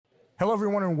Hello,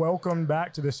 everyone, and welcome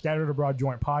back to the Scattered Abroad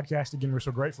Joint Podcast. Again, we're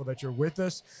so grateful that you're with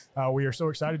us. We are so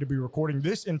excited to be recording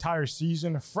this entire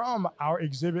season from our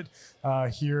exhibit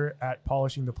here at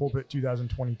Polishing the Pulpit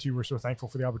 2022. We're so thankful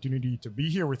for the opportunity to be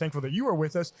here. We're thankful that you are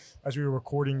with us as we are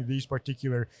recording these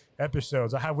particular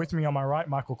episodes. I have with me on my right,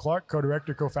 Michael Clark,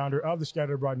 co-director, co-founder of the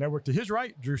Scattered Abroad Network. To his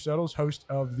right, Drew Settles, host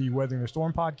of the Weathering the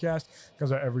Storm podcast,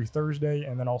 comes out every Thursday.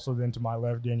 And then also then to my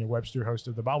left, Daniel Webster, host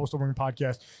of the Bible Storming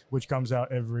podcast, which comes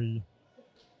out every...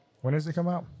 When does it come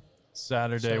out?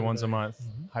 Saturday. Once a month,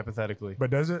 hypothetically.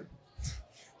 But does it?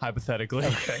 Hypothetically.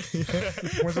 Okay.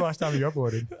 When's the last time you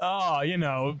uploaded? Oh,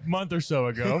 a month or so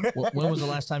ago. When was the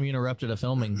last time you interrupted a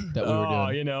filming that we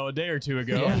were doing? A day or two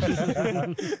ago.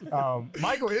 Yeah.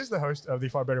 Michael is the host of the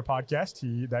Far Better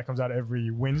podcast. That comes out every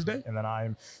Wednesday, and then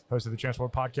I'm host of the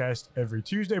Transport podcast every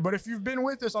Tuesday. But if you've been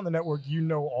with us on the network, you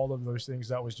know all of those things.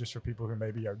 That was just for people who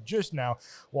maybe are just now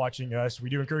watching us.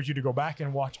 We do encourage you to go back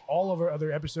and watch all of our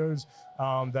other episodes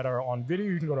that are on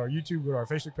video. You can go to our YouTube, go to our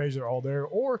Facebook page. They're all there.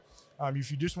 Or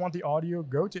if you just want the audio,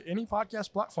 go to any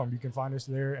podcast platform. You can find us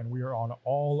there, and we are on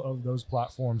all of those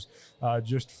platforms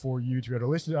just for you to be able to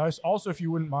listen to us. Also, if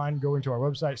you wouldn't mind going to our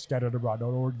website,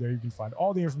 scatteredabroad.org, there you can find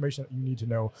all the information that you need to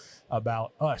know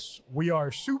about us. We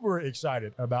are super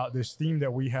excited about this theme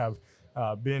that we have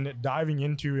been diving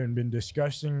into and been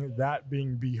discussing, that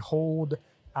being Behold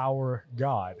Our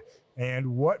God.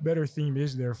 And what better theme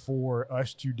is there for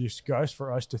us to discuss, for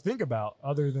us to think about,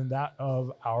 other than that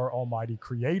of our Almighty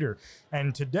Creator?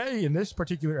 And today, in this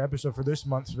particular episode for this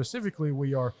month specifically,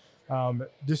 we are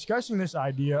discussing this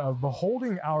idea of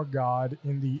beholding our God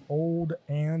in the Old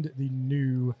and the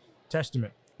New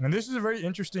Testament. And this is a very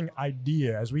interesting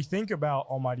idea as we think about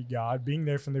Almighty God being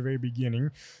there from the very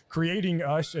beginning, creating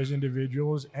us as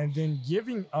individuals, and then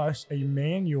giving us a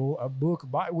manual, a book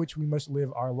by which we must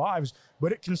live our lives,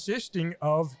 but it consisting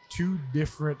of two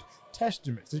different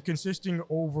testaments. It's consisting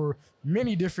over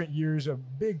many different years, a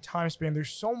big time span.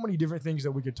 There's so many different things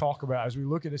that we could talk about as we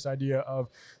look at this idea of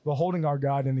beholding our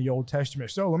God in the Old Testament.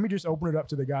 So let me just open it up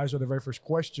to the guys with the very first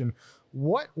question.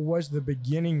 What was the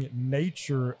beginning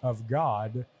nature of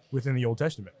God within the Old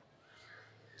Testament?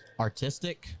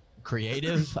 Artistic,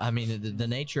 creative. I mean, the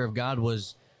nature of God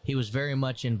was, he was very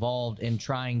much involved in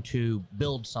trying to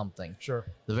build something. Sure.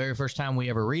 The very first time we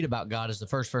ever read about God is the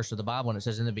first verse of the Bible, and it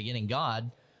says, in the beginning, God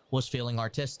was feeling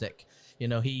artistic.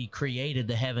 He created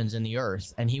the heavens and the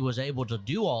earth, and he was able to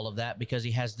do all of that because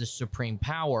he has this supreme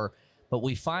power. But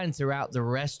we find throughout the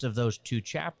rest of those two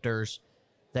chapters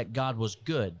that God was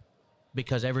good,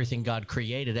 because everything God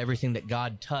created, everything that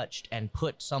God touched and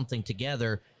put something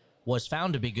together was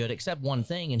found to be good, except one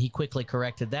thing, and he quickly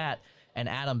corrected that. And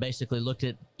Adam basically looked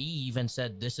at Eve and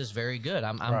said, this is very good.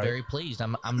 I'm Right. very pleased.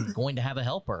 I'm going to have a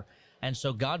helper. And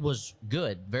so God was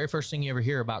good. Very first thing you ever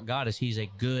hear about God is he's a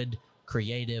good,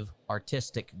 creative,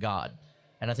 artistic God.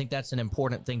 And I think that's an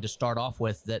important thing to start off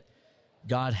with, that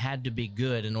God had to be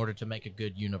good in order to make a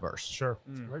good universe. Sure.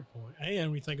 Great point.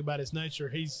 And we think about his nature,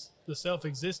 he's the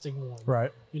self-existing one.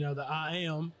 Right. The I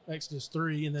am, Exodus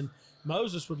 3, and then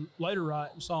Moses would later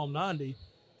write in Psalm 90,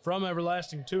 from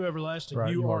everlasting to everlasting,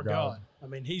 Right, you are God. I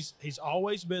mean, he's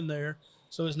always been there.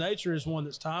 So his nature is one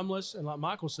that's timeless. And like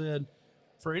Michael said,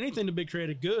 for anything to be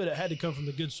created good, it had to come from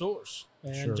the good source.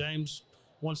 And Sure. James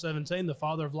 1:17, the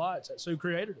Father of lights, that's who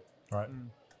created it. Right.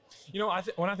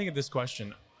 When I think of this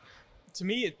question, to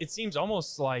me, it seems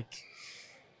almost like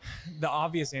the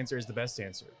obvious answer is the best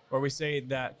answer. Or we say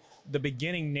that the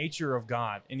beginning nature of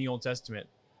God in the Old Testament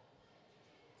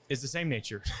is the same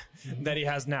nature that he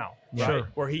has now. Right?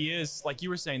 Sure. Where he is, like you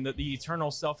were saying, the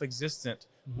eternal self-existent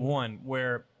one,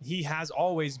 where he has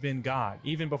always been God,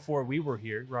 even before we were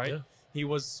here, right? Yeah. He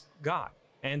was God.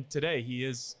 And today he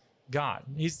is God.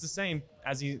 He's the same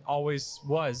as he always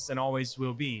was and always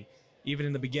will be. Even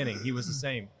in the beginning, he was the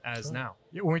same as now.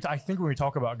 Yeah, I think when we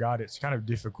talk about God, it's kind of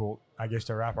difficult, I guess,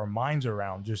 to wrap our minds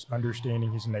around just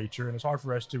understanding his nature. And it's hard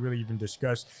for us to really even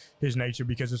discuss his nature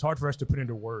because it's hard for us to put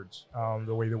into words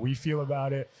the way that we feel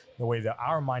about it, the way that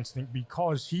our minds think,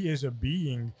 because he is a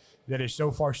being that is so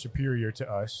far superior to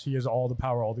us. He has all the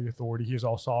power, all the authority. He is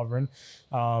all sovereign.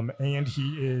 And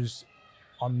he is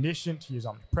omniscient, he is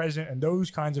omnipresent, and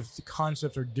those kinds of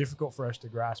concepts are difficult for us to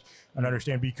grasp and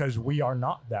understand because we are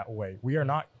not that way. We are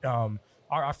not,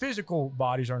 our physical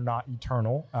bodies are not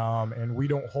eternal, and we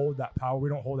don't hold that power. We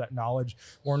don't hold that knowledge.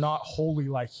 We're not holy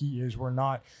like he is. We're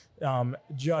not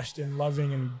just and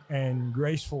loving and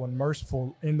graceful and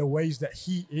merciful in the ways that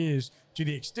he is, to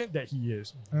the extent that he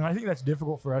is. And I think that's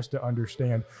difficult for us to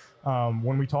understand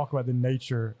when we talk about the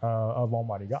nature of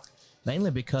Almighty God.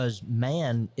 Mainly because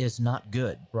man is not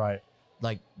good. Right.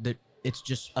 Like, it's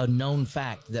just a known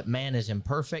fact that man is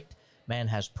imperfect Man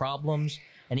has problems.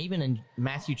 And even in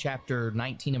Matthew chapter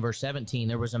 19 and verse 17,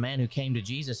 there was a man who came to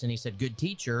Jesus and he said, "Good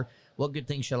teacher, what good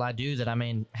thing shall I do that I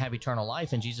may have eternal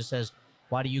life?" And Jesus says,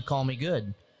 "Why do you call me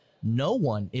good? No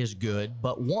one is good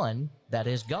but one, that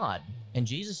is God." And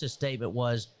Jesus' statement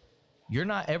was, you're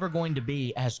not ever going to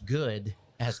be as good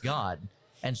as God.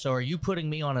 And so are you putting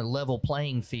me on a level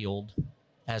playing field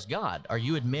as God? Are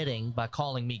you admitting by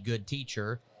calling me good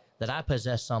teacher that I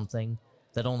possess something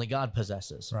that only God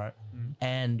possesses? Right.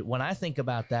 And when I think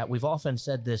about that, we've often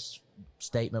said this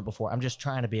statement before, I'm just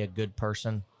trying to be a good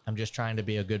person. I'm just trying to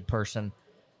be a good person.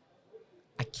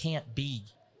 I can't be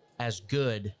as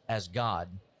good as God.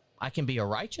 I can be a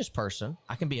righteous person.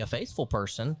 I can be a faithful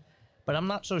person, but I'm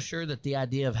not so sure that the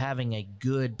idea of having a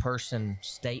good person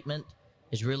statement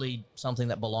is really something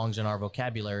that belongs in our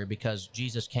vocabulary, because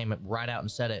Jesus came right out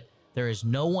and said it. There is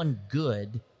no one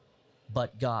good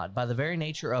but God. By the very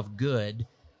nature of good,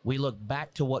 we look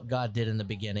back to what God did in the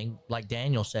beginning. Like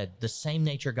Daniel said, the same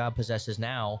nature God possesses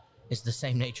now is the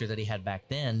same nature that he had back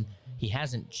then. He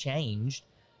hasn't changed.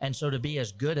 And so to be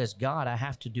as good as God, I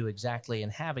have to do exactly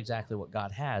and have exactly what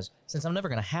God has. Since I'm never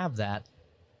going to have that,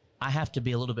 I have to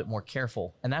be a little bit more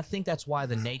careful. And I think that's why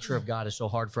the nature of God is so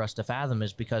hard for us to fathom,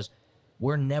 is because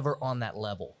we're never on that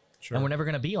level. Sure. And we're never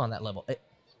going to be on that level.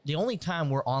 The only time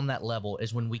we're on that level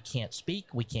is when we can't speak,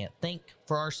 we can't think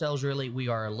for ourselves, really. We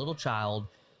are a little child.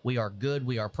 We are good.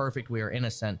 We are perfect. We are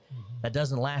innocent. That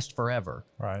doesn't last forever.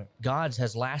 Right. God's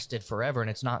has lasted forever, and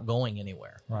it's not going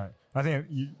anywhere. Right. I think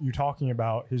you talking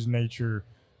about his nature,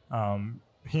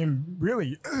 him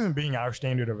really being our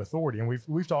standard of authority, and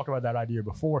we've talked about that idea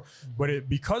before. But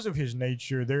because of his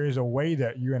nature, there is a way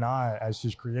that you and I, as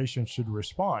his creation, should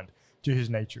respond to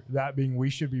his nature. That being, we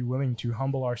should be willing to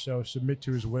humble ourselves, submit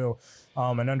to his will,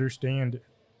 and understand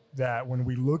that when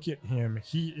we look at him,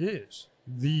 he is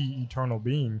the eternal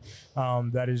being,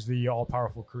 that is the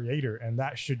all-powerful creator, and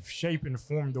that should shape and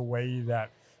form the way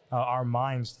that our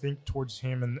minds think towards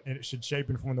him, and it should shape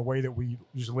and form the way that we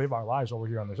just live our lives over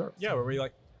here on this earth. Yeah, where we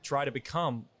like try to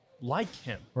become like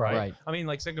him. Right. I mean,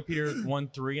 like 2 Peter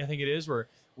 1:3, I think it is, where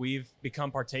we've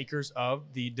become partakers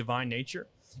of the divine nature.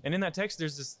 And in that text,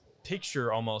 there's this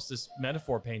picture, almost this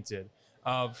metaphor painted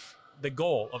of the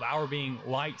goal of our being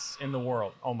lights in the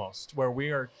world, almost, where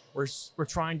we're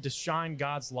trying to shine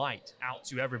God's light out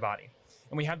to everybody.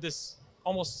 And we have this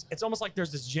it's almost like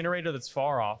there's this generator that's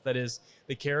far off, that is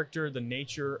the character, the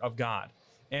nature of God.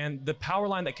 And the power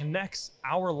line that connects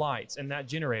our lights and that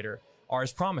generator are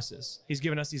his promises. He's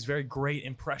given us these very great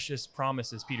and precious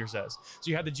promises, Peter says.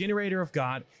 So you have the generator of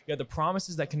God, you have the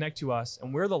promises that connect to us,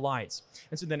 and we're the lights.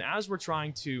 And so then as we're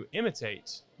trying to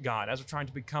imitate God, as we're trying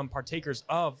to become partakers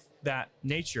of that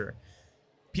nature,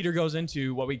 Peter goes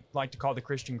into what we like to call the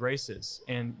Christian graces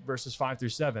in verses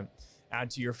 5-7. Add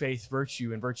to your faith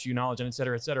virtue, and virtue knowledge, and et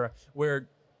cetera, where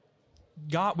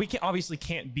God, we obviously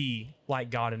can't be like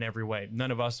God in every way.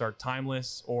 None of us are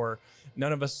timeless, or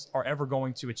none of us are ever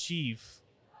going to achieve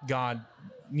God,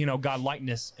 God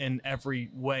likeness in every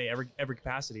way, every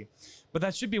capacity. But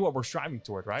that should be what we're striving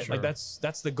toward, right? Sure. Like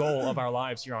that's the goal of our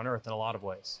lives here on earth in a lot of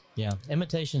ways. Yeah.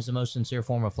 Imitation is the most sincere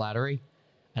form of flattery.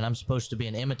 And I'm supposed to be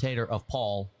an imitator of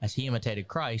Paul as he imitated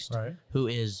Christ, Right. who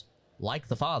is like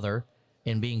the Father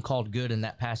in being called good in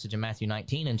that passage in Matthew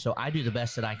 19. And so I do the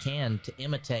best that I can to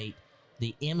imitate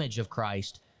the image of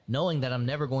Christ, knowing that I'm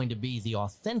never going to be the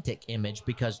authentic image,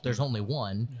 because there's only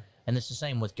one. And it's the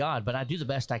same with God. But I do the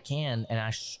best I can, and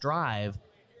I strive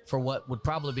for what would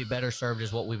probably be better served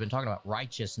as what we've been talking about: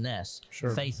 righteousness, Sure.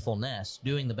 faithfulness,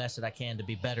 doing the best that I can to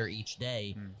be better each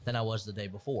day than I was the day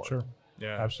before. Sure.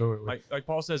 Yeah, Absolutely. Like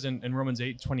Paul says in Romans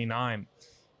 8:29,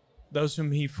 those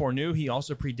whom he foreknew, he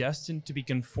also predestined to be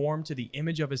conformed to the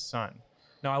image of his Son.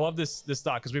 Now, I love this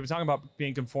thought, because we've been talking about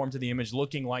being conformed to the image,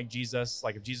 looking like Jesus.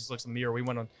 Like if Jesus looks in the mirror, we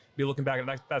want to be looking back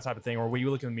at that type of thing, or we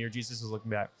look in the mirror, Jesus is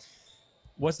looking back.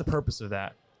 What's the purpose of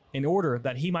that? In order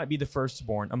that he might be the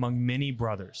firstborn among many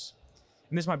brothers.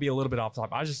 And this might be a little bit off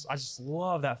topic. I just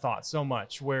love that thought so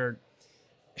much, where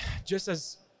just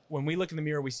as when we look in the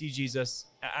mirror, we see Jesus,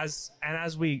 as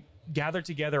we gather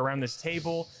together around this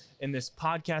table in this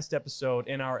podcast episode,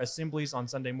 in our assemblies on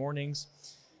Sunday mornings,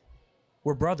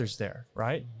 we're brothers there,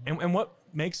 right? And what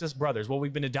makes us brothers? Well,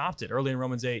 we've been adopted. Early in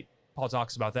Romans 8, Paul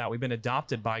talks about that. We've been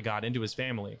adopted by God into his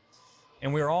family.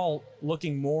 And we're all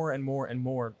looking more and more and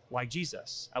more like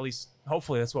Jesus. At least,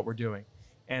 hopefully, that's what we're doing.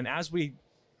 And as we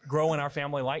grow in our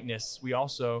family likeness, we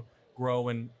also grow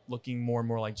in looking more and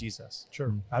more like Jesus.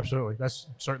 Sure, absolutely. That's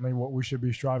certainly what we should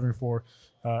be striving for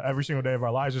every single day of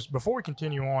our lives. Just before we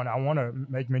continue on, I want to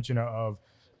make mention of,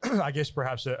 I guess,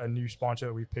 perhaps a new sponsor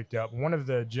that we've picked up. One of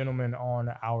the gentlemen on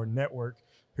our network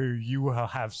who you will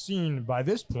have seen by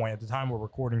this point, at the time we're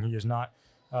recording, he is not.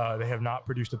 They have not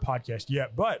produced a podcast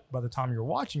yet, but by the time you're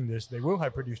watching this, they will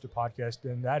have produced a podcast,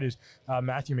 and that is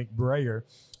Matthew McBrayer.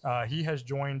 He has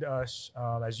joined us,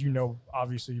 as you know,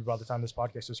 obviously, by the time this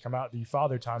podcast has come out, the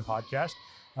Father Time podcast,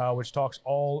 which talks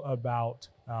all about,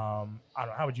 I don't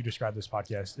know, how would you describe this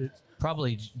podcast? It's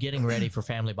Probably getting ready for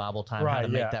family Bible time, how Right, to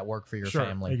make yeah. that work for your Sure,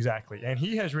 family. exactly. And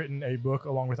he has written a book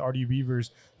along with R.D.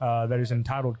 Beavers that is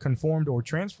entitled Conformed or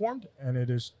Transformed, and it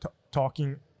is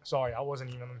talking. Sorry, I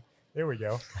wasn't even. There we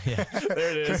go. Yeah.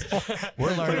 There it is. We're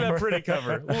Look at learning. that pretty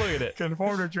cover. Look at it.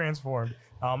 Conformed or Transformed.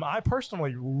 I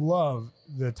personally love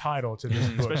the title to this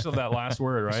book. Especially that last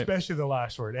word, right? Especially the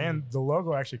last word. And the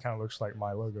logo actually kind of looks like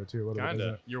my logo too, a little bit. Kinda.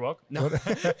 doesn't it? You're welcome. No.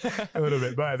 A little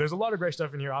bit. But there's a lot of great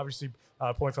stuff in here, obviously,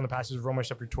 pulling from the passage of Romans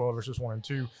chapter 12, verses 1 and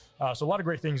 2. So a lot of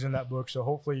great things in that book. So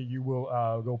hopefully you will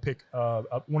go pick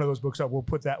up one of those books up. We'll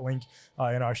put that link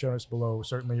in our show notes below.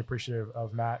 Certainly appreciative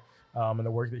of Matt and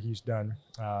the work that he's done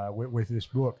with this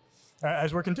book.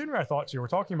 As we're continuing our thoughts here, we're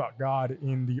talking about God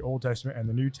in the Old Testament and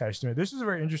the New Testament. This is a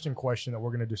very interesting question that we're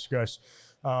going to discuss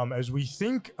as we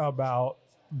think about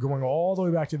going all the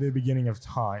way back to the beginning of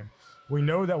time. We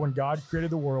know that when God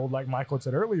created the world, like Michael had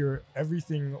said earlier,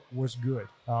 everything was good.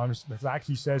 In fact,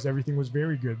 he says everything was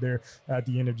very good there at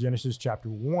the end of Genesis chapter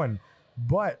 1.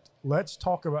 But let's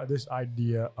talk about this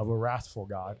idea of a wrathful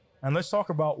God. And let's talk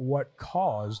about what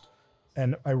caused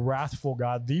a wrathful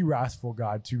God, the wrathful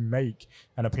God, to make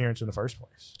an appearance in the first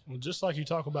place. Well, just like you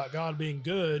talk about God being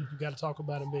good, you got to talk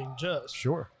about him being just.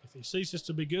 Sure. If he ceases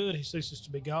to be good, he ceases to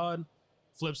be God.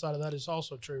 Flip side of that is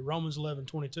also true. Romans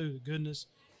 11:22, the goodness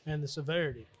and the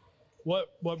severity. What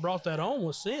brought that on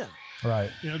was sin. Right.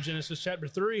 Genesis chapter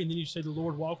 3, and then you see the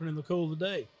Lord walking in the cool of the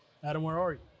day. Adam, where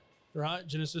are you? Right?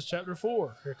 Genesis chapter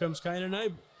 4, here comes Cain and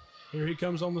Abel. Here he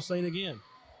comes on the scene again.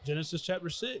 Genesis chapter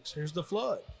 6, here's the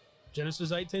flood.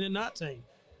 Genesis 18 and 19.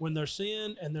 When there's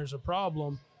sin and there's a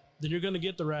problem, then you're going to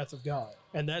get the wrath of God.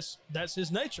 And that's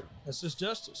his nature. That's his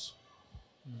justice.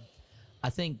 I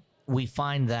think we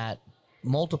find that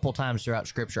multiple times throughout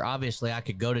Scripture. Obviously, I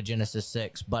could go to Genesis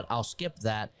 6, but I'll skip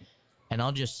that, and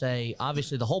I'll just say,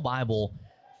 obviously, the whole Bible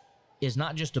is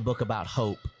not just a book about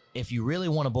hope. If you really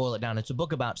want to boil it down, it's a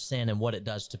book about sin and what it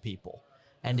does to people.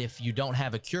 And if you don't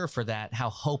have a cure for that, how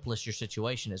hopeless your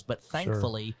situation is. But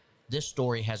thankfully, this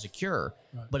story has a cure.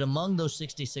 Right. But among those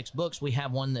 66 books, we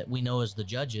have one that we know as the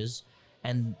Judges,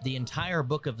 and the entire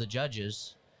book of the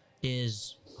Judges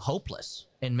is hopeless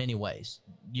in many ways.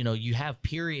 You have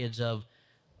periods of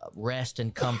rest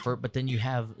and comfort, but then you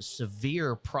have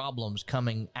severe problems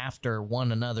coming after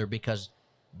one another because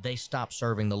they stop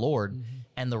serving the Lord. Mm-hmm.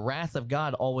 And the wrath of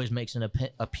God always makes an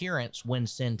appearance when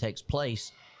sin takes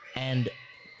place. And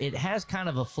it has kind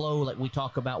of a flow like we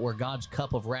talk about where God's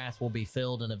cup of wrath will be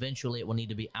filled and eventually it will need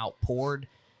to be outpoured.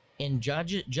 In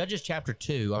Judges chapter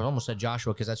 2, I almost said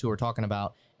Joshua because that's who we're talking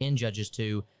about. In Judges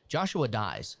 2, Joshua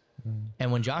dies.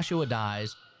 And when Joshua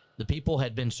dies, the people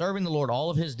had been serving the Lord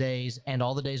all of his days and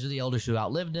all the days of the elders who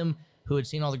outlived him, who had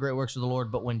seen all the great works of the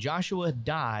Lord. But when Joshua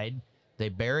died, they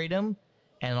buried him,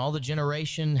 and all the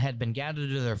generation had been gathered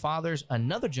to their fathers.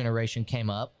 Another generation came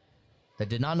up that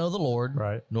did not know the Lord,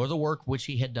 Right. nor the work which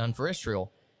he had done for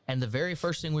Israel. And the very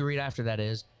first thing we read after that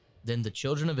is, then the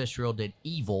children of Israel did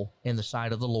evil in the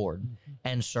sight of the Lord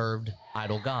and served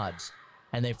idol gods.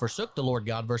 And they forsook the Lord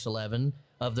God, verse 11,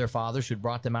 of their fathers who'd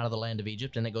brought them out of the land of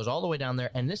Egypt. And it goes all the way down there.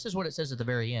 And this is what it says at the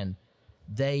very end.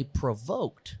 They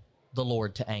provoked the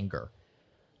Lord to anger.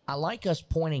 I like us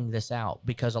pointing this out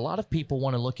because a lot of people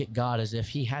want to look at God as if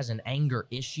he has an anger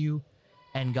issue.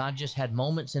 And God just had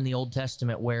moments in the Old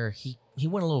Testament where he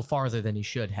went a little farther than he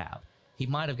should have. He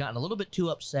might have gotten a little bit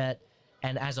too upset.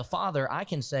 And as a father, I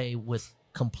can say with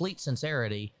complete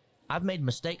sincerity, I've made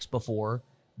mistakes before,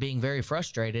 being very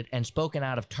frustrated and spoken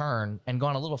out of turn and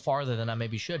gone a little farther than I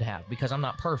maybe should have because I'm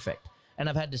not perfect. And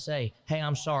I've had to say, hey,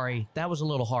 I'm sorry. That was a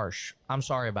little harsh. I'm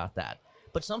sorry about that.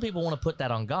 But some people want to put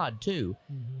that on God too.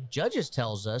 Mm-hmm. Judges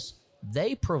tells us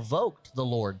they provoked the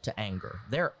Lord to anger.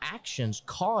 Their actions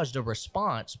caused a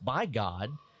response by God,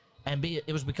 and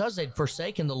it was because they'd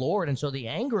forsaken the Lord, and so the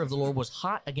anger of the Lord was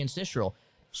hot against Israel.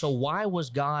 So why was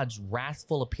God's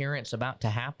wrathful appearance about to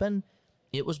happen?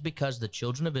 It was because the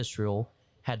children of Israel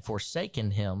had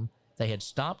forsaken him. They had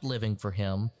stopped living for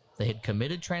him. They had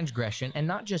committed transgression, and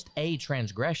not just a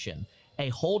transgression. A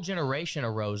whole generation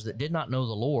arose that did not know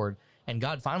the Lord, and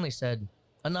God finally said,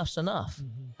 enough's enough.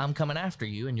 I'm coming after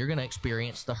you, and you're going to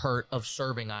experience the hurt of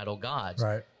serving idol gods.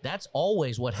 Right. That's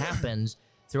always what happens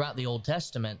throughout the Old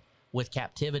Testament with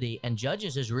captivity. And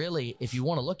Judges is really, if you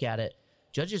want to look at it,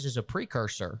 Judges is a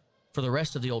precursor for the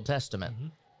rest of the Old Testament.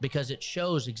 because it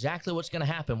shows exactly what's going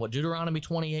to happen. What Deuteronomy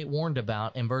 28 warned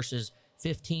about in verses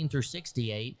 15 through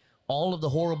 68, all of the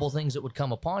horrible things that would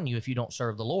come upon you if you don't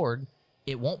serve the Lord,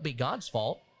 it won't be God's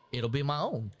fault. It'll be my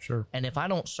own. Sure. And if I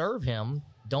don't serve him,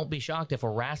 don't be shocked if a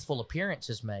wrathful appearance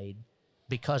is made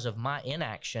because of my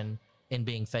inaction in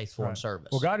being faithful in service.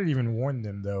 Well, God had even warned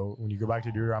them, though, when you go back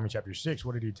to Deuteronomy chapter 6,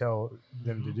 what did he tell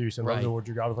them to do? He said, love Right. the Lord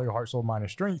your God with all your heart, soul, mind,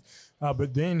 and strength.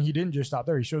 But then he didn't just stop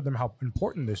there. He showed them how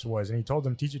important this was, and he told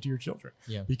them, teach it to your children.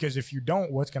 Yeah. Because if you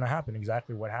don't, what's going to happen?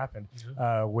 Exactly what happened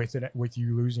with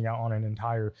you losing out on an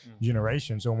entire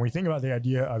generation. So when we think about the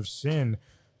idea of sin,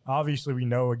 obviously we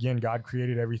know, again, God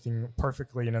created everything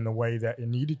perfectly and in the way that it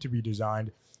needed to be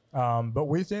designed. But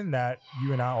within that,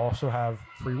 you and I also have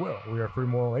free will. We are free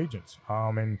moral agents.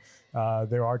 And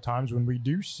there are times when we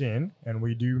do sin and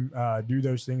we do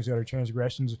those things that are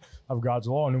transgressions of God's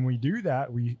law. And when we do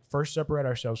that, we first separate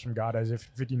ourselves from God, as if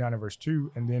 59 and verse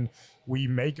 2, and then we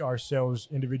make ourselves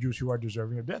individuals who are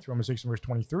deserving of death, Romans 6 and verse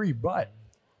 23. But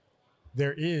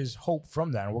there is hope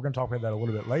from that. And we're going to talk about that a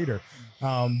little bit later.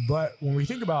 But when we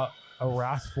think about a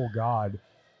wrathful God,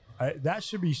 that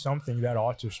should be something that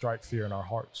ought to strike fear in our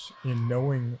hearts in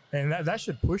knowing, and that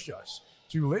should push us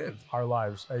to live our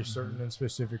lives a certain and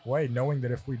specific way, knowing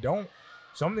that if we don't,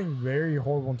 something very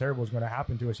horrible and terrible is going to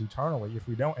happen to us eternally if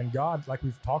we don't. And God, like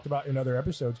we've talked about in other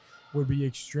episodes, would be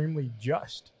extremely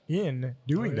just in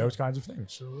doing those kinds of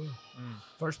things. Sure will.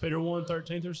 1 Peter 1,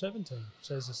 13 through 17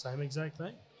 says the same exact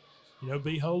thing.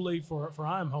 Be holy, for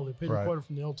I am holy. Peter quoted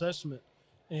from the Old Testament.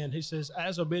 And he says,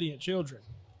 as obedient children,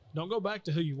 don't go back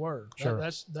to who you were. Sure.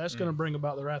 That's going to bring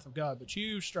about the wrath of God. But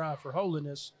you strive for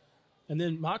holiness. And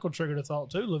then Michael triggered a thought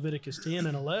too, Leviticus 10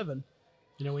 and 11.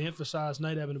 We emphasize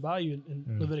Nadab and Abihu in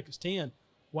Leviticus 10.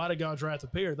 Why did God's wrath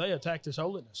appear? They attacked his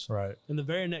holiness. Right. In the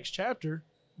very next chapter,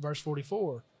 verse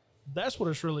 44, that's what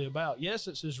it's really about. Yes,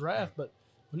 it's his wrath, but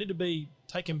we need to be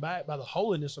taken back by the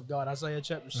holiness of God. Isaiah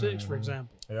chapter 6, for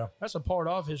example. Yeah. That's a part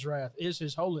of his wrath, is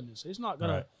his holiness. He's not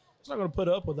going Right. to put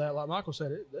up with that. Like Michael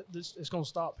said, it's going to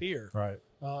stop here. Right.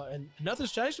 And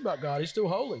nothing's changed about God. He's still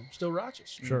holy, still righteous.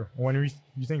 Sure. When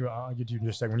you think about, I'll get to you in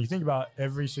just a second. When you think about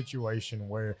every situation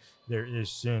where there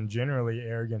is sin, generally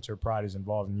arrogance or pride is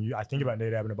involved. And I think about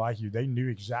Nadab and Abihu. They knew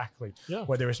exactly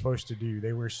what they were supposed to do.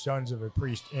 They were sons of a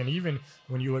priest. And even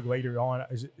when you look later on,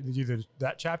 either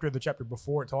that chapter or the chapter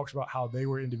before, it talks about how they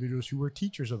were individuals who were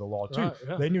teachers of the law too. Right,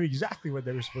 yeah. They knew exactly what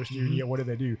they were supposed to do. And yet what did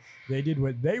they do? They did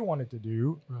what they wanted to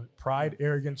do. Right. Pride,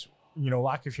 arrogance,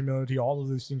 lack of humility, all of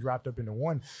those things wrapped up into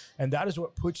one. And that is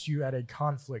what puts you at a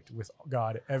conflict with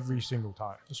God every single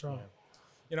time. That's right.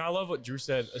 I love what Drew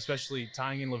said, especially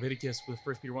tying in Leviticus with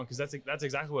 1 Peter 1, because that's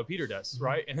exactly what Peter does,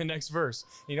 right? In the next verse.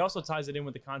 And he also ties it in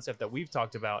with the concept that we've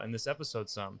talked about in this episode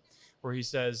some, where he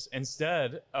says,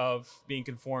 instead of being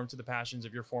conformed to the passions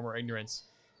of your former ignorance,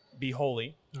 be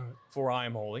holy, for I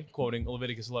am holy, quoting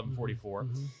Leviticus 11:44.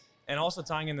 And also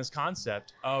tying in this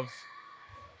concept of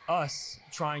us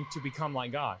trying to become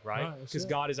like God, right? Because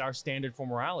God is our standard for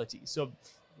morality. So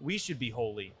we should be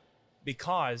holy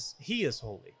because he is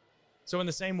holy. So in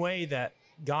the same way that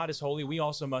God is holy, we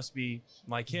also must be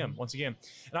like him, once again.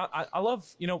 And I love,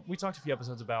 we talked a few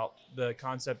episodes about the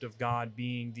concept of God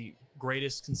being the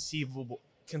greatest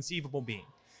conceivable being.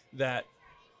 That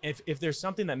if there's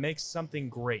something that makes something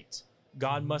great,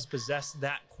 God must possess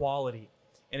that quality,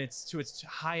 and it's to its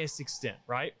highest extent,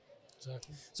 right?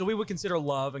 Exactly. So we would consider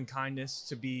love and kindness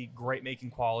to be great making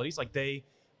qualities. Like they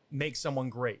make someone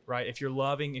great, right? If you're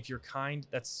loving, if you're kind,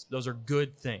 those are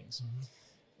good things.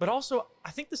 But also,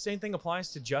 I think the same thing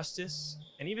applies to justice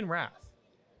and even wrath,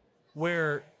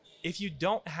 where if you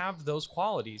don't have those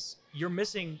qualities, you're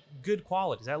missing good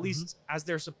qualities, at least as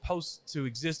they're supposed to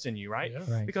exist in you, right? Yeah.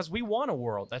 Right. Because we want a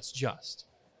world that's just.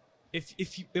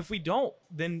 If we don't,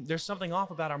 then there's something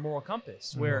off about our moral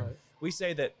compass, where we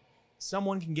say that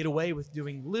someone can get away with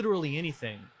doing literally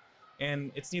anything,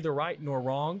 and it's neither right nor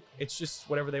wrong. It's just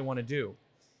whatever they want to do.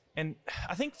 And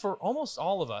I think for almost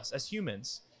all of us as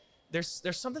humans, there's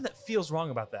something that feels wrong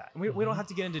about that. And we don't have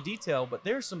to get into detail, but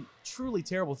there's some truly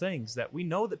terrible things that we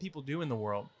know that people do in the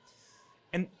world.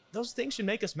 And those things should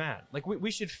make us mad. Like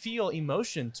we should feel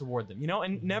emotion toward them,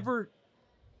 and never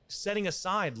setting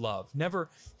aside love, never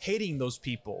hating those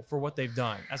people for what they've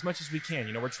done as much as we can.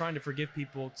 We're trying to forgive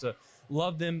people, to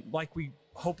love them like we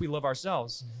hope we love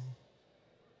ourselves.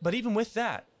 But even with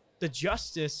that, the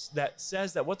justice that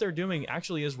says that what they're doing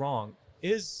actually is wrong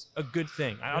is a good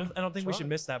thing. I don't think we should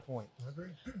miss that point. I agree.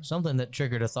 Something that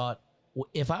triggered a thought.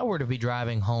 If I were to be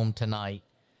driving home tonight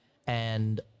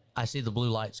and I see the blue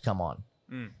lights come on,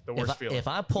 The worst feeling. if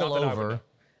I pull Not that I would over know.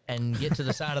 and get to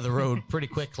the side of the road pretty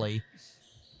quickly,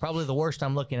 probably the worst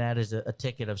I'm looking at is a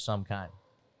ticket of some kind.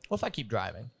 What if I keep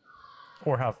driving?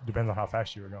 Or depends on how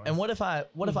fast you were going. And what if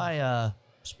I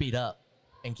speed up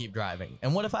and keep driving?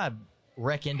 And what if I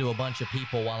wreck into a bunch of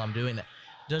people while I'm doing that?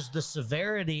 Does the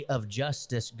severity of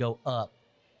justice go up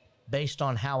based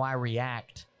on how I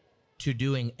react to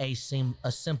doing a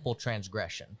simple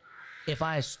transgression? If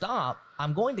I stop,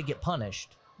 I'm going to get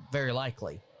punished, very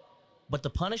likely. But the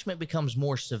punishment becomes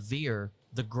more severe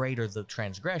the greater the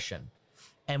transgression.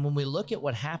 And when we look at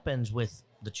what happens with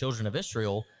the children of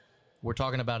Israel, we're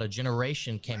talking about a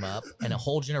generation came up and a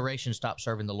whole generation stopped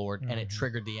serving the Lord, and it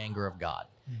triggered the anger of God.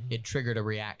 It triggered a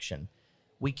reaction.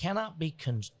 We cannot be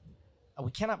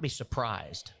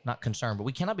surprised, not concerned, but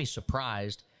we cannot be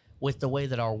surprised with the way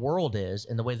that our world is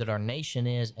and the way that our nation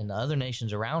is and the other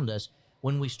nations around us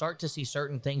when we start to see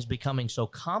certain things becoming so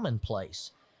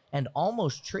commonplace and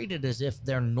almost treated as if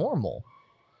they're normal.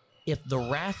 If the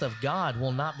wrath of God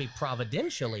will not be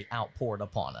providentially outpoured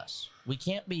upon us, we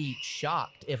can't be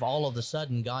shocked if all of a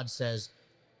sudden God says,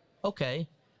 okay,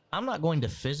 I'm not going to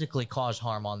physically cause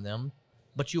harm on them,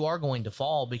 but you are going to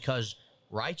fall because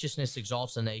righteousness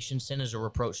exalts a nation, sin is a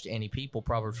reproach to any people,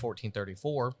 Proverbs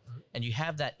 14:34. And you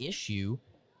have that issue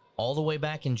all the way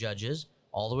back in Judges,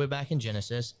 all the way back in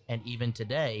Genesis, and even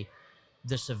today,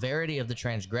 the severity of the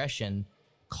transgression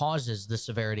causes the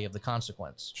severity of the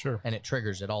consequence. Sure. And it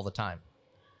triggers it all the time.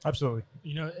 Absolutely.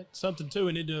 You know, something too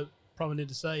we probably need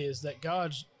to say is that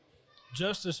God's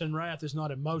justice and wrath is not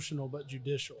emotional but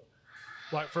judicial.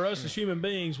 Like for us as human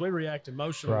beings, we react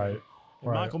emotionally. Right.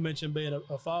 And Michael mentioned being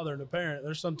a father and a parent.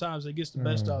 There's sometimes it gets the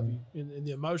best of you in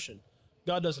the emotion.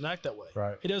 God doesn't act that way.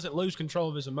 Right. He doesn't lose control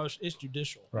of his emotion. It's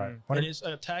judicial. Right. And it's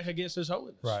an attack against his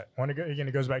holiness. Right. Again,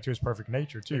 it goes back to his perfect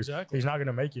nature, too. Exactly. He's not going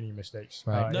to make any mistakes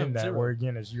Right. in that, zero. where,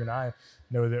 again, as you and I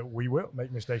know that we will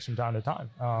make mistakes from time to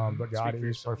time. But God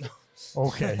is perfect.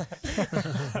 Okay.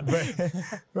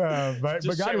 but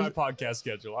Just God check is, my podcast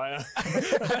schedule.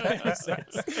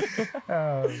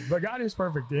 but God is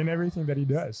perfect in everything that he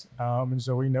does. And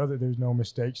so we know that there's no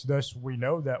mistakes. Thus, we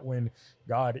know that when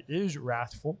God is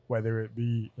wrathful, whether it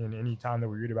be in any time that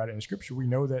we read about it in Scripture, we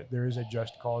know that there is a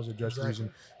just cause, a just reason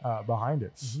behind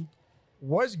it.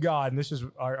 Was God, and this is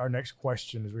our next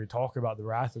question as we talk about the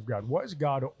wrath of God, was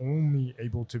God only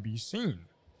able to be seen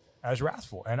as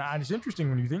wrathful? And it's interesting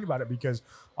when you think about it, because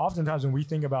oftentimes when we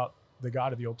think about the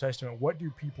God of the Old Testament, what do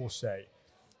people say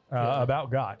about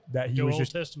God? That he Go was Old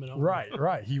just Testament on.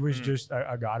 right. He was just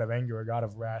a God of anger, a God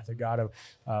of wrath, a God of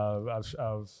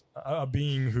a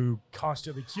being who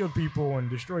constantly killed people and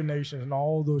destroyed nations and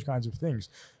all those kinds of things.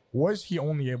 Was he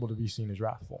only able to be seen as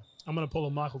wrathful? I'm going to pull a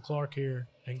Michael Clark here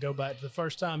and go back to the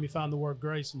first time you find the word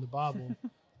grace in the Bible,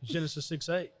 Genesis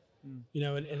 6:8. You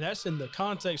know, and that's in the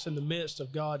context, in the midst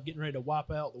of God getting ready to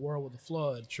wipe out the world with a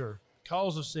flood. Sure.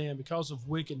 Because of sin, because of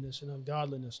wickedness and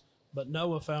ungodliness. But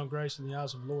Noah found grace in the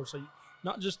eyes of the Lord. So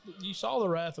you saw the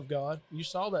wrath of God, you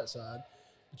saw that side,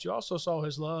 but you also saw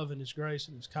his love and his grace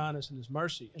and his kindness and his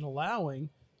mercy in allowing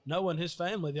Noah and his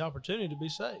family the opportunity to be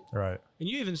saved. Right. And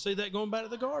you even see that going back to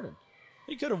the garden.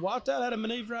 He could have wiped out Adam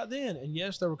and Eve right then. And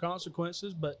yes, there were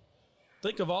consequences, but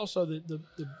think of also the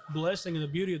blessing and the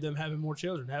beauty of them having more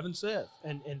children, having Seth,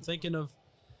 and thinking of,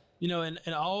 you know, and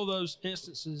all those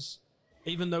instances,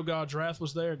 even though God's wrath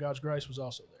was there, God's grace was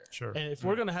also there. Sure. And if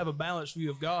we're going to have a balanced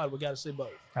view of God, we got to see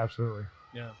both. Absolutely.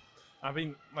 Yeah. I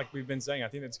mean, like we've been saying, I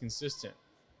think that's consistent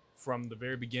from the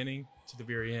very beginning to the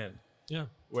very end. Yeah.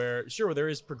 Where, sure, there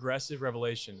is progressive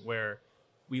revelation where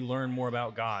we learn more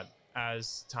about God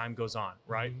as time goes on,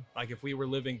 right? Like if we were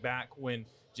living back when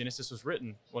Genesis was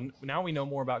written, well, now we know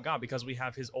more about God because we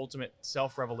have his ultimate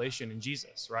self-revelation in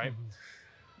Jesus, right?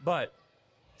 But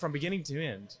from beginning to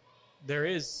end, there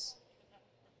is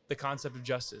the concept of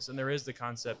justice and there is the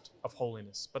concept of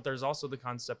holiness, but there's also the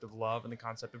concept of love and the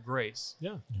concept of grace.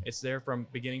 Yeah. It's there from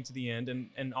beginning to the end,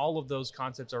 and all of those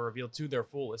concepts are revealed to their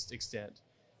fullest extent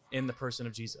in the person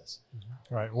of Jesus.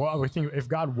 Right. Well, I think if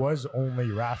God was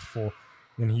only wrathful,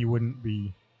 then he wouldn't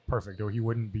be perfect, or he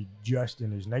wouldn't be just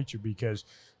in his nature, because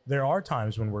there are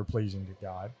times when we're pleasing to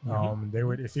God.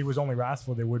 If he was only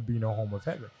wrathful, there would be no home of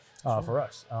heaven for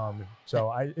us.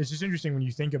 It's just interesting when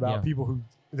you think about people who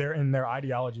they're in their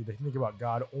ideology, they think about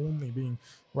God only being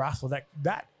wrathful.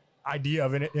 That idea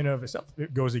of in and of itself,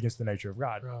 it goes against the nature of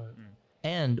God. Right.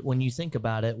 And when you think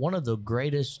about it, one of the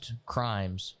greatest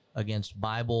crimes against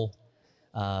Bible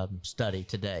study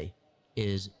today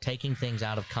is taking things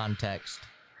out of context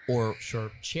or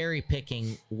cherry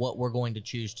picking what we're going to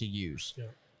choose to use. Yeah.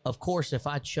 Of course, if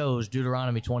I chose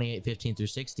Deuteronomy 28:15 through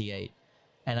 68,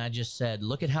 and I just said,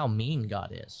 look at how mean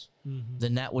God is,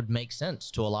 then that would make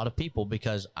sense to a lot of people,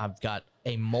 because I've got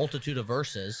a multitude of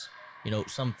verses,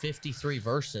 some 53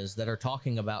 verses that are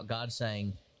talking about God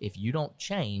saying, if you don't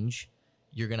change,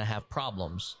 you're going to have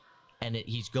problems. And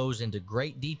he goes into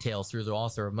great detail through the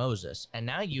author of Moses. And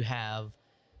now you have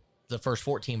the first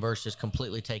 14 verses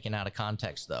completely taken out of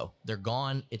context, though. They're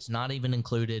gone. It's not even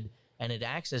included. And it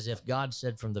acts as if God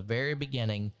said from the very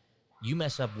beginning, you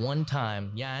mess up one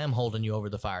time, yeah, I am holding you over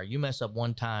the fire. You mess up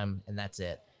one time, and that's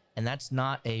it. And that's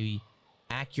not a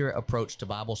accurate approach to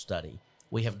Bible study.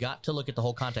 We have got to look at the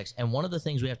whole context. And one of the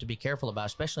things we have to be careful about,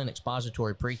 especially in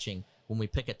expository preaching, when we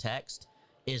pick a text,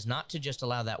 is not to just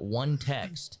allow that one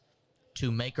text to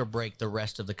make or break the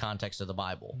rest of the context of the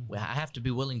Bible. I have to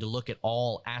be willing to look at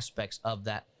all aspects of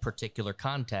that particular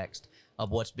context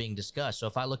of what's being discussed. So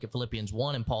if I look at Philippians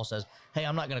 1 and Paul says, hey,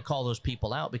 I'm not going to call those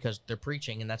people out because they're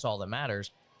preaching and that's all that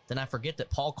matters, then I forget that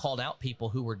Paul called out people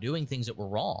who were doing things that were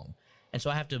wrong. And so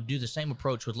I have to do the same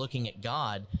approach with looking at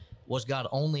God. Was God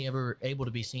only ever able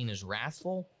to be seen as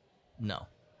wrathful? No,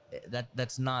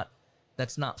 that's not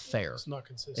fair. It's not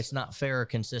consistent. It's not fair or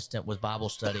consistent with Bible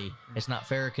study. It's not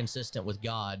fair or consistent with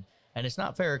God. And it's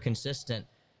not fair or consistent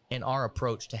in our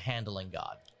approach to handling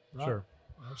God. Right. Sure.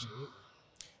 Absolutely.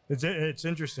 It's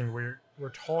interesting. We're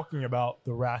talking about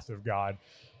the wrath of God.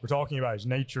 We're talking about his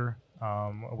nature.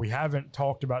 We haven't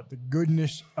talked about the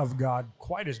goodness of God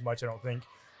quite as much, I don't think.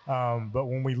 But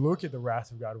when we look at the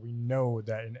wrath of God, we know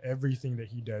that in everything that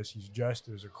he does, he's just.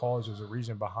 There's a cause, there's a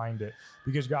reason behind it,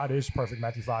 because God is perfect.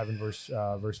 Matthew 5 and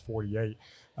verse 48.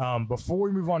 Before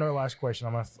we move on to our last question,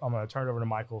 I'm gonna turn it over to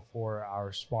Michael for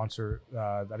our sponsor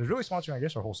that is really sponsoring, I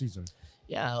guess, our whole season.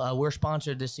 Yeah, we're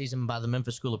sponsored this season by the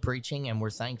Memphis School of Preaching, and we're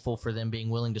thankful for them being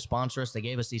willing to sponsor us. They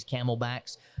gave us these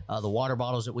Camelbacks, the water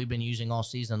bottles that we've been using all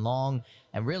season long.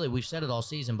 And really, we've said it all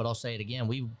season, but I'll say it again.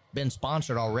 We've been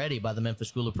sponsored already by the Memphis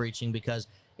School of Preaching because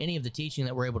any of the teaching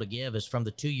that we're able to give is from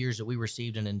the 2 years that we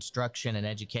received an instruction and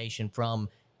education from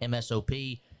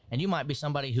MSOP. And you might be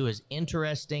somebody who is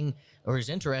interested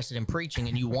in preaching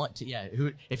and you want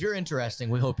to, if you're interesting,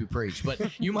 we hope you preach. But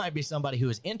you might be somebody who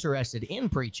is interested in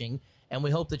preaching, and we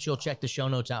hope that you'll check the show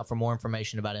notes out for more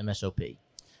information about MSOP.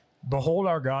 Behold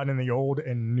our God in the Old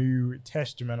and New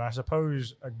Testament. I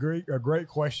suppose a great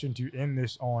question to end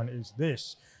this on is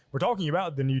this. We're talking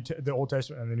about the Old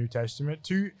Testament and the New Testament,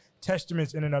 two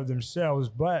testaments in and of themselves,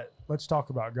 but let's talk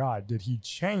about God. Did he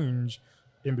change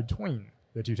in between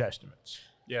the two testaments?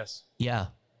 Yes. Yeah,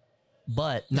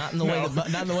 but not in the way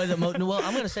that well,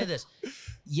 I'm going to say this.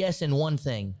 Yes, in one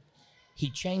thing, he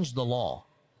changed the law.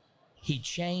 He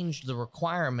changed the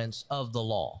requirements of the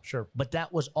law. Sure. But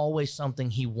that was always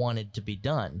something he wanted to be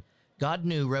done. God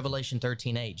knew, Revelation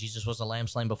 13:8, Jesus was a lamb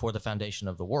slain before the foundation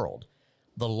of the world.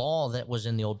 The law that was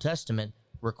in the Old Testament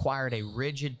required a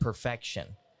rigid perfection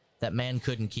that man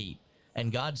couldn't keep.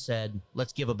 And God said,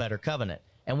 let's give a better covenant.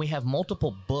 And we have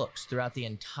multiple books throughout the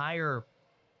entire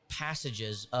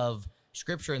passages of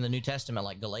Scripture in the New Testament,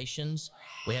 like Galatians.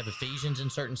 We have Ephesians in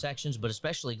certain sections, but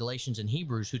especially Galatians and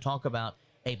Hebrews, who talk about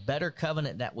a better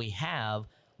covenant that we have.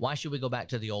 Why should we go back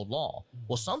to the old law?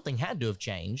 Well, something had to have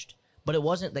changed, but it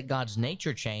wasn't that God's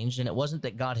nature changed, and it wasn't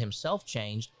that God himself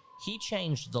changed. He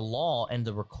changed the law and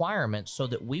the requirements so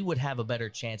that we would have a better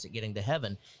chance at getting to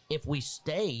heaven. If we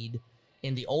stayed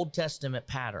in the Old Testament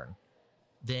pattern,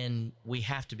 then we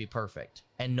have to be perfect,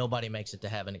 and nobody makes it to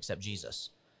heaven except Jesus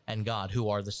and God, who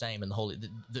are the same in the Holy.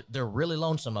 They're really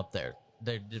lonesome up there.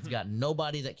 They've got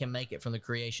nobody that can make it from the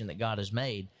creation that God has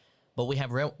made. But we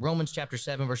have Romans chapter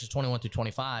 7, verses 21 through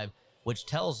 25, which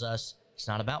tells us it's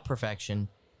not about perfection,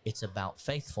 it's about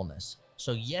faithfulness.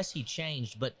 So yes, he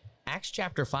changed, but Acts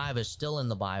chapter 5 is still in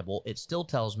the Bible. It still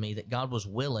tells me that God was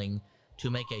willing to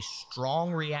make a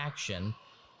strong reaction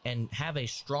and have a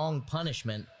strong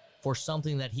punishment for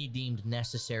something that he deemed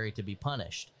necessary to be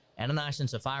punished. Ananias and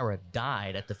Sapphira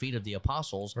died at the feet of the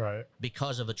apostles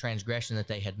because of a transgression that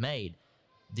they had made.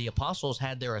 The apostles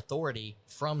had their authority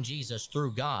from Jesus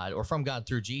through God, or from God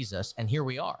through Jesus, and here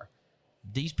we are.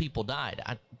 These people died.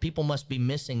 People must be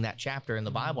missing that chapter in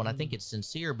the Bible, and I think it's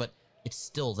sincere, but it's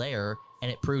still there,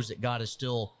 and it proves that God is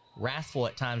still wrathful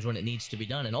at times when it needs to be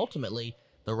done. And ultimately,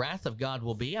 the wrath of God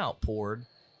will be outpoured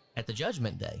at the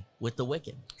judgment day with the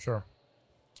wicked. Sure.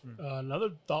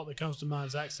 Another thought that comes to mind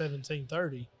is Acts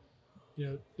 17:30.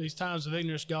 These times of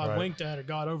ignorance God winked at or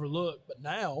God overlooked, but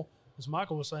now, as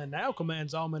Michael was saying, now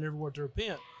commands all men everywhere to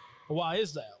repent. Well, why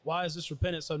is that? Why is this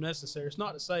repentance so necessary? It's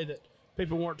not to say that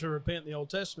people weren't to repent in the Old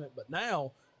Testament, but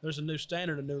now there's a new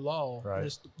standard, a new law, and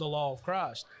it's the law of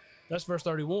Christ. That's verse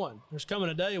 31. There's coming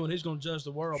a day when he's going to judge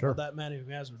the world by that man who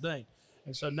he has ordained.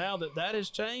 And so now that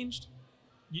has changed,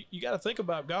 you got to think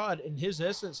about God. In his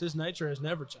essence, his nature has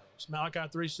never changed. Malachi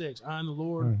 3:6, I am the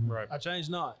Lord, I change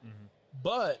not.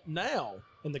 But now,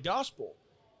 in the gospel,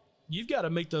 you've got to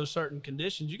meet those certain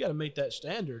conditions. You got to meet that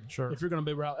standard. Sure. If you're going to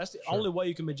be right, that's the only way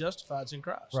you can be justified is in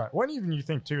Christ. Right. Well, even you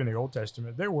think too in the Old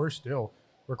Testament, there were still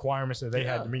requirements that they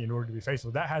had to meet in order to be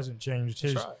faithful. That hasn't changed.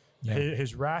 That's right.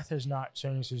 His wrath has not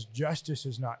changed. His justice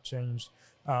has not changed.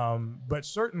 But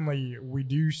certainly we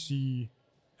do see,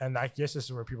 and I guess this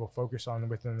is where people focus on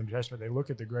within the New Testament. They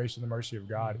look at the grace and the mercy of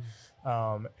God.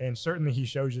 And certainly he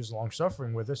shows his long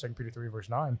suffering with us, 2 Peter 3 verse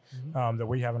 9, that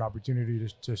we have an opportunity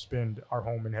to spend our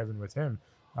home in heaven with him.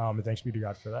 And thanks be to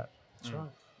God for that. That's right.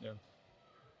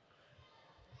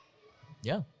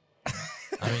 Yeah.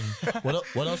 I mean,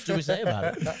 what else do we say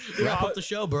about it? Wrap up the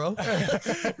show, bro.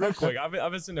 Real quick, I've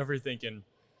been sitting over here thinking,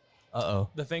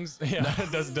 the things,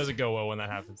 it doesn't go well when that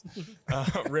happens.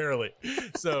 Rarely.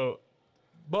 So,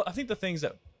 but I think the things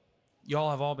that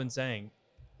y'all have all been saying,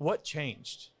 what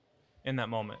changed in that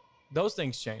moment? Those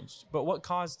things changed, but what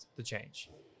caused the change?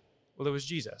 Well, it was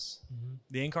Jesus,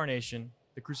 the incarnation,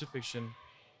 the crucifixion,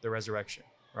 the resurrection,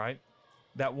 right?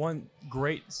 That one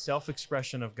great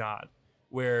self-expression of God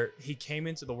where he came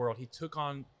into the world, he took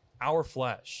on our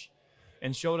flesh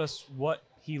and showed us what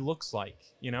he looks like,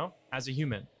 as a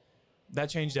human. That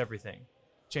changed everything.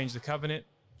 Changed the covenant,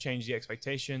 changed the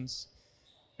expectations,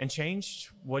 and changed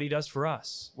what he does for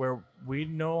us, where we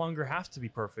no longer have to be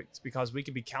perfect because we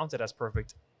can be counted as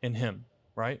perfect in him,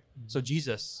 right? So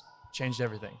Jesus changed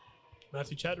everything.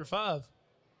 Matthew chapter 5.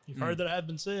 You've heard that it had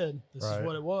been said. This is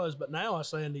what it was. But now I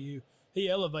say unto you, he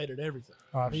elevated everything.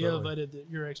 He elevated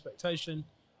your expectation,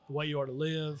 the way you are to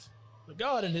live. But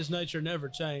God in his nature never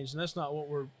changed, and that's not what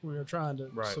we're trying to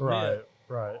submit.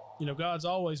 Right. God's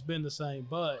always been the same,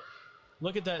 but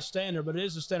look at that standard, but it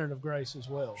is a standard of grace as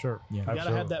well. Sure. Yeah. You got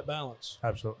to have that balance.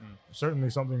 Absolutely. Certainly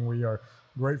something we are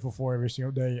grateful for every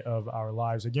single day of our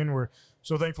lives. Again, we're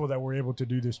so thankful that we're able to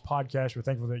do this podcast. We're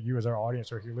thankful that you as our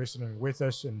audience are here listening with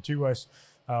us and to us.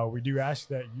 We do ask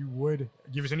that you would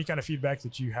give us any kind of feedback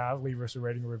that you have. Leave us a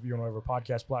rating or review on whatever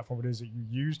podcast platform it is that you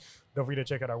use. Don't forget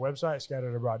to check out our website,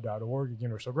 scatteredabroad.org.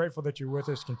 Again, we're so grateful that you're with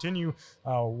us. Continue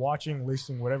watching,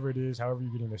 listening, whatever it is, however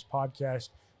you're getting this podcast.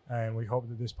 And we hope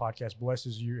that this podcast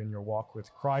blesses you in your walk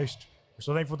with Christ. We're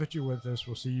so thankful that you're with us.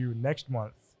 We'll see you next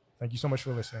month. Thank you so much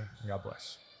for listening, and God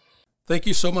bless. Thank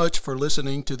you so much for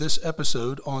listening to this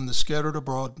episode on the Scattered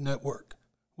Abroad Network.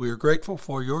 We are grateful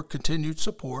for your continued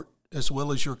support as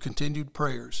well as your continued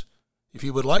prayers. If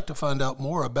you would like to find out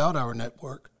more about our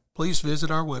network, please visit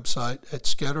our website at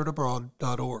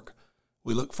scatteredabroad.org.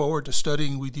 We look forward to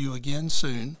studying with you again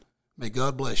soon. May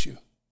God bless you.